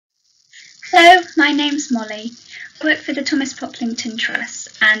Hello, my name's Molly. I work for the Thomas Pocklington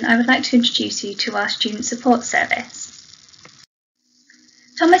Trust and I would like to introduce you to our Student Support Service.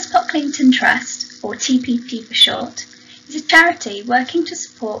 Thomas Pocklington Trust, or TPT for short, is a charity working to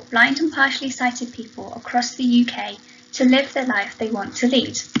support blind and partially sighted people across the UK to live the life they want to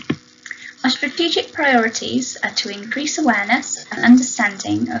lead. Our strategic priorities are to increase awareness and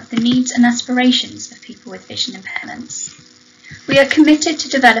understanding of the needs and aspirations of people with vision impairments. We are committed to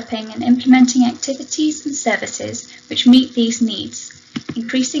developing and implementing activities and services which meet these needs,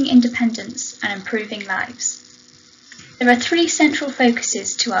 increasing independence and improving lives. There are three central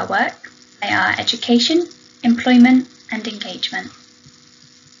focuses to our work. They are education, employment and engagement.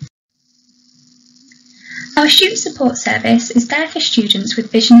 Our Student Support Service is there for students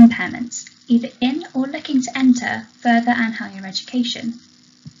with vision impairments, either in or looking to enter further and higher education.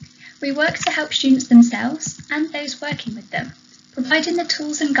 We work to help students themselves and those working with them, providing the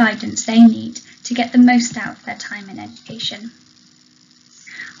tools and guidance they need to get the most out of their time in education.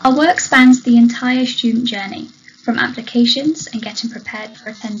 Our work spans the entire student journey, from applications and getting prepared for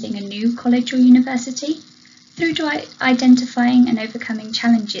attending a new college or university, through to identifying and overcoming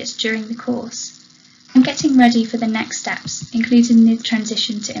challenges during the course, and getting ready for the next steps, including the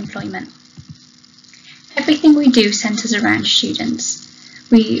transition to employment. Everything we do centres around students.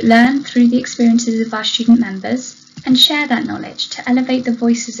 We learn through the experiences of our student members and share that knowledge to elevate the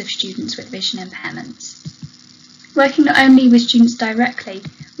voices of students with vision impairments. Working not only with students directly,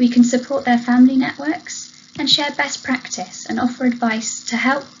 we can support their family networks and share best practice and offer advice to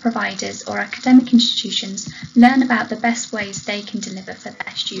help providers or academic institutions learn about the best ways they can deliver for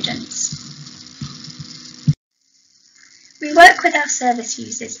their students. We work with our service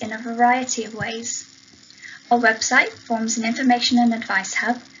users in a variety of ways. Our website forms an information and advice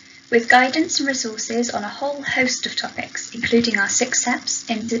hub with guidance and resources on a whole host of topics, including our 6 steps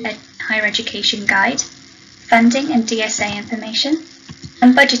in the higher education guide, funding and DSA information,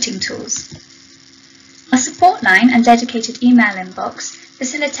 and budgeting tools. Our support line and dedicated email inbox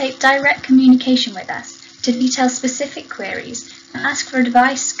facilitate direct communication with us to detail specific queries and ask for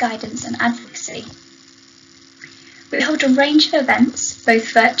advice, guidance and advocacy. We hold a range of events,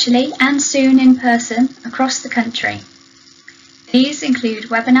 both virtually and soon in person, across the country. These include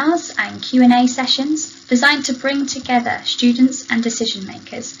webinars and Q&A sessions designed to bring together students and decision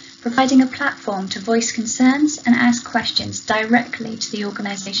makers, providing a platform to voice concerns and ask questions directly to the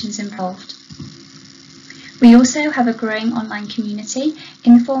organisations involved. We also have a growing online community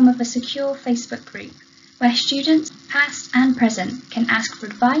in the form of a secure Facebook group where students, past and present, can ask for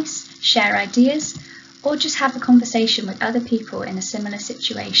advice, share ideas, or just have a conversation with other people in a similar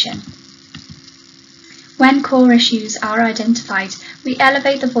situation. When core issues are identified, we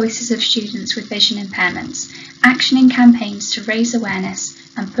elevate the voices of students with vision impairments, actioning campaigns to raise awareness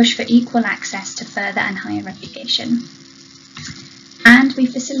and push for equal access to further and higher education. And we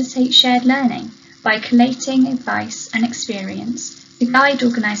facilitate shared learning by collating advice and experience to guide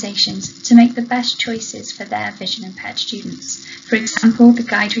organisations to make the best choices for their vision impaired students. For example, the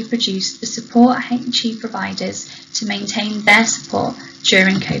guide we produced to support HE providers to maintain their support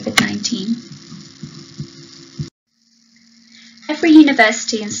during COVID-19. Every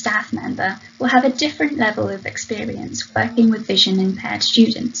university and staff member will have a different level of experience working with vision impaired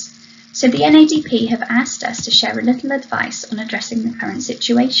students, so the NADP have asked us to share a little advice on addressing the current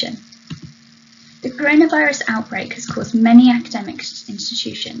situation. The coronavirus outbreak has caused many academic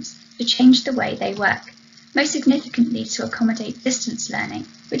institutions to change the way they work, most significantly to accommodate distance learning,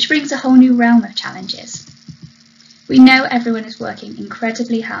 which brings a whole new realm of challenges. We know everyone is working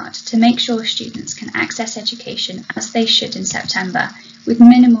incredibly hard to make sure students can access education as they should in September with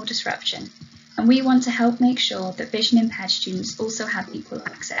minimal disruption, and we want to help make sure that vision impaired students also have equal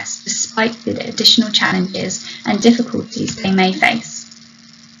access despite the additional challenges and difficulties they may face.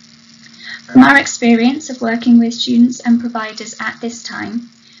 From our experience of working with students and providers at this time,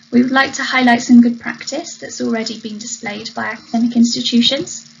 we would like to highlight some good practice that's already been displayed by academic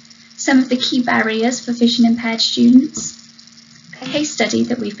institutions, some of the key barriers for vision impaired students, a case study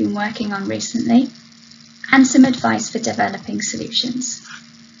that we've been working on recently, and some advice for developing solutions.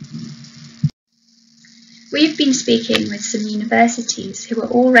 We've been speaking with some universities who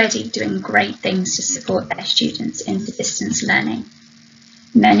are already doing great things to support their students into distance learning.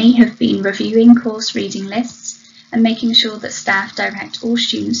 Many have been reviewing course reading lists and making sure that staff direct all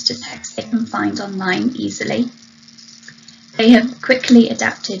students to texts they can find online easily. They have quickly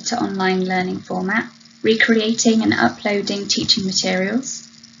adapted to online learning format, recreating and uploading teaching materials.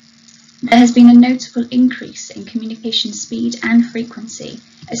 There has been a notable increase in communication speed and frequency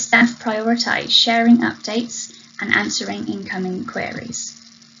as staff prioritise sharing updates and answering incoming queries.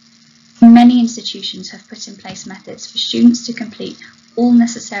 In many many institutions have put in place methods for students to complete all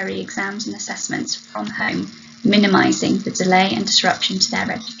necessary exams and assessments from home, minimising the delay and disruption to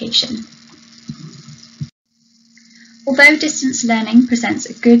their education. Although distance learning presents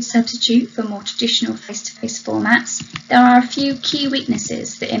a good substitute for more traditional face-to-face formats, there are a few key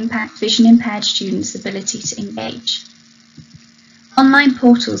weaknesses that impact vision-impaired students' ability to engage. Online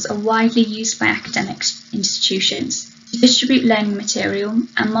portals are widely used by academic institutions to distribute learning material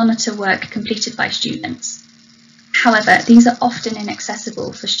and monitor work completed by students. However, these are often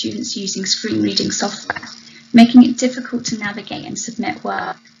inaccessible for students using screen reading software, making it difficult to navigate and submit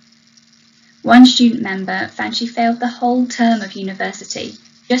work. One student member found she failed the whole term of university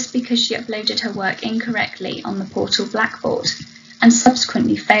just because she uploaded her work incorrectly on the portal Blackboard, and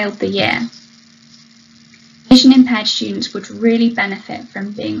subsequently failed the year. Vision-impaired students would really benefit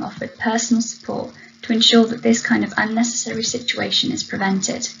from being offered personal support to ensure that this kind of unnecessary situation is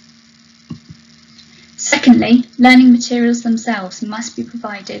prevented. Secondly, learning materials themselves must be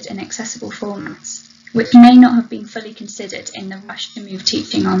provided in accessible formats, which may not have been fully considered in the rush to move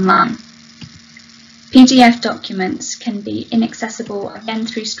teaching online. PDF documents can be inaccessible again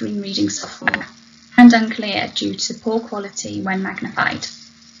through screen reading software and unclear due to poor quality when magnified.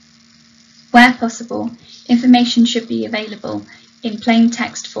 Where possible, information should be available in plain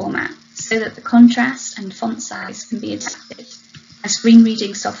text format so that the contrast and font size can be adapted, and screen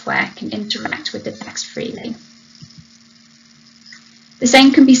reading software can interact with the text freely. The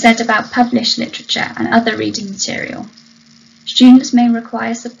same can be said about published literature and other reading material. Students may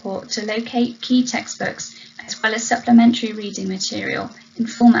require support to locate key textbooks as well as supplementary reading material in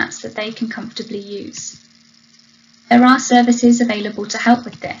formats that they can comfortably use. There are services available to help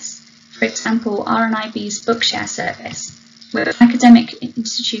with this, for example RNIB's Bookshare service, which academic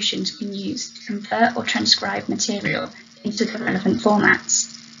institutions can use to convert or transcribe material into the relevant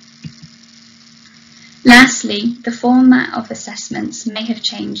formats. Lastly, the format of assessments may have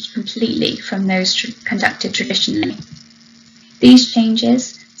changed completely from those conducted traditionally. These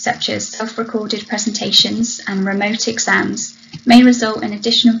changes, such as self-recorded presentations and remote exams, may result in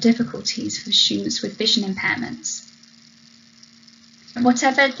additional difficulties for students with vision impairments.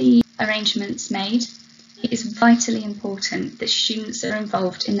 Whatever the arrangements made, it is vitally important that students are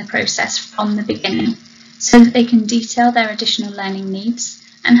involved in the process from the beginning, so that they can detail their additional learning needs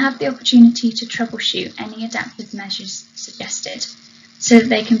and have the opportunity to troubleshoot any adaptive measures suggested, so that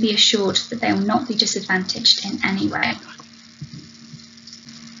they can be assured that they will not be disadvantaged in any way.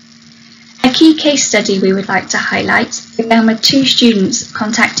 A key case study we would like to highlight began with 2 students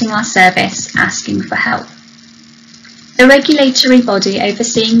contacting our service asking for help. The regulatory body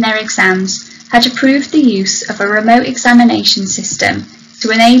overseeing their exams had approved the use of a remote examination system to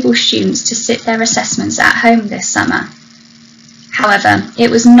enable students to sit their assessments at home this summer. However,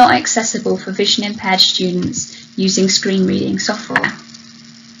 it was not accessible for vision-impaired students using screen reading software.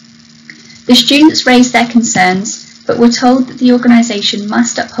 The students raised their concerns, but were told that the organisation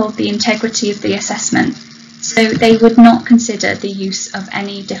must uphold the integrity of the assessment, so they would not consider the use of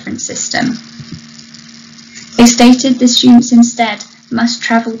any different system. They stated the students instead must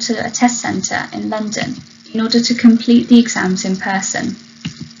travel to a test centre in London in order to complete the exams in person.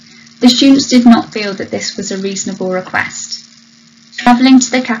 The students did not feel that this was a reasonable request. Travelling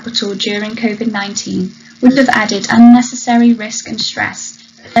to the capital during COVID-19 would have added unnecessary risk and stress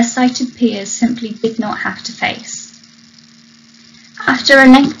that their sighted peers simply did not have to face. After a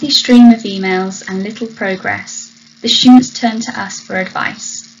lengthy stream of emails and little progress, the students turned to us for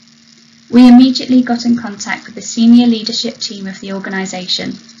advice. We immediately got in contact with the senior leadership team of the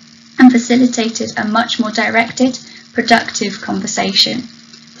organisation and facilitated a much more directed, productive conversation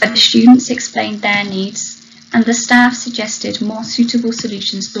where the students explained their needs and the staff suggested more suitable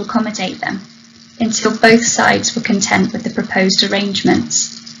solutions to accommodate them until both sides were content with the proposed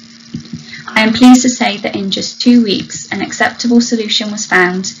arrangements. I am pleased to say that in just 2 weeks an acceptable solution was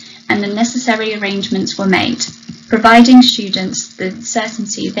found and the necessary arrangements were made, providing students the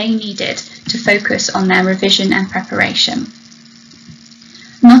certainty they needed to focus on their revision and preparation.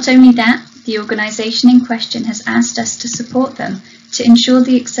 Not only that, the organisation in question has asked us to support them to ensure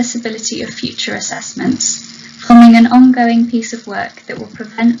the accessibility of future assessments, forming an ongoing piece of work that will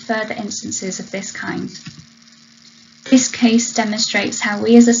prevent further instances of this kind. This case demonstrates how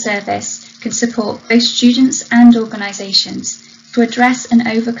we as a service can support both students and organisations to address and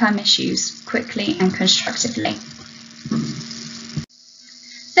overcome issues quickly and constructively.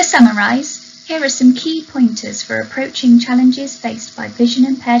 To summarise, here are some key pointers for approaching challenges faced by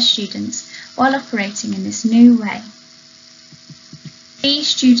vision-impaired students while operating in this new way. Be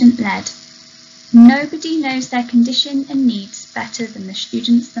student-led. Nobody knows their condition and needs better than the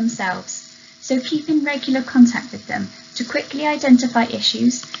students themselves, so keep in regular contact with them to quickly identify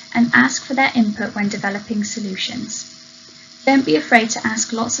issues and ask for their input when developing solutions. Don't be afraid to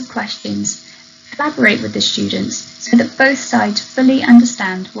ask lots of questions. Collaborate with the students so that both sides fully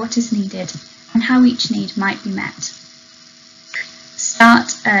understand what is needed and how each need might be met.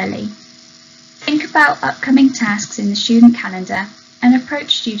 Start early. Think about upcoming tasks in the student calendar and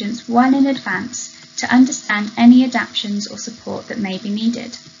approach students well in advance to understand any adaptations or support that may be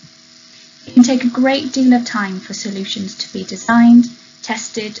needed. It can take a great deal of time for solutions to be designed,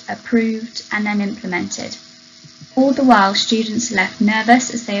 tested, approved, and then implemented. All the while, students are left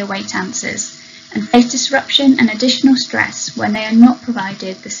nervous as they await answers and face disruption and additional stress when they are not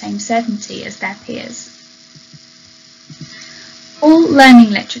provided the same certainty as their peers. All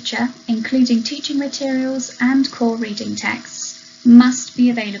learning literature, including teaching materials and core reading texts, must be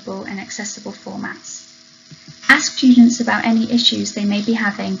available in accessible formats. Ask students about any issues they may be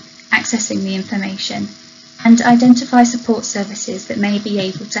having accessing the information and identify support services that may be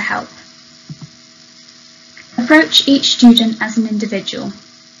able to help. Approach each student as an individual.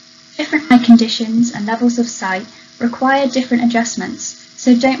 Different eye conditions and levels of sight require different adjustments,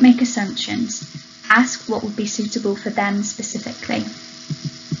 so don't make assumptions. Ask what would be suitable for them specifically.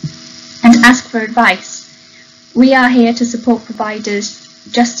 And ask for advice. We are here to support providers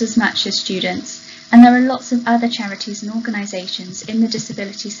just as much as students, and there are lots of other charities and organisations in the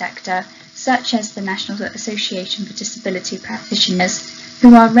disability sector, such as the National Association for Disability Practitioners,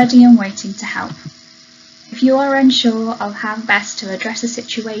 who are ready and waiting to help. If you are unsure of how best to address a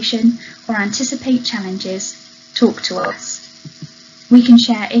situation or anticipate challenges, talk to us. We can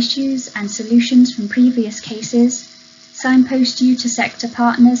share issues and solutions from previous cases, signpost you to sector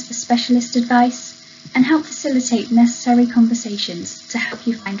partners for specialist advice, and help facilitate necessary conversations to help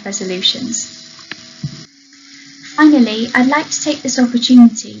you find resolutions. Finally, I'd like to take this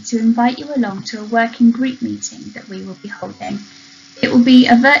opportunity to invite you along to a working group meeting that we will be holding. It will be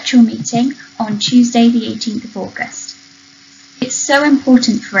a virtual meeting on Tuesday the 18th of August. It's so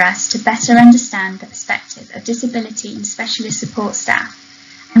important for us to better understand the perspective of disability and specialist support staff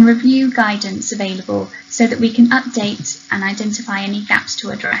and review guidance available so that we can update and identify any gaps to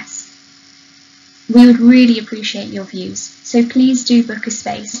address. We would really appreciate your views, so please do book a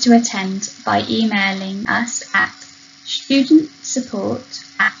space to attend by emailing us at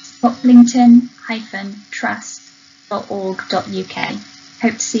studentsupport@pocklington-trust.org.uk.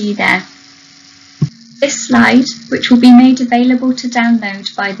 Hope to see you there. This slide, which will be made available to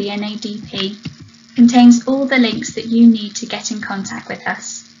download by the NADP, contains all the links that you need to get in contact with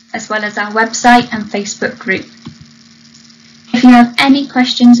us, as well as our website and Facebook group. If you have any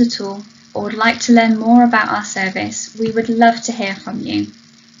questions at all or would like to learn more about our service, we would love to hear from you.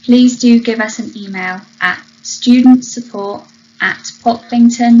 Please do give us an email at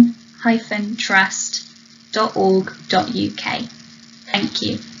studentsupport@pocklington-trust.org.uk. Thank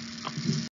you.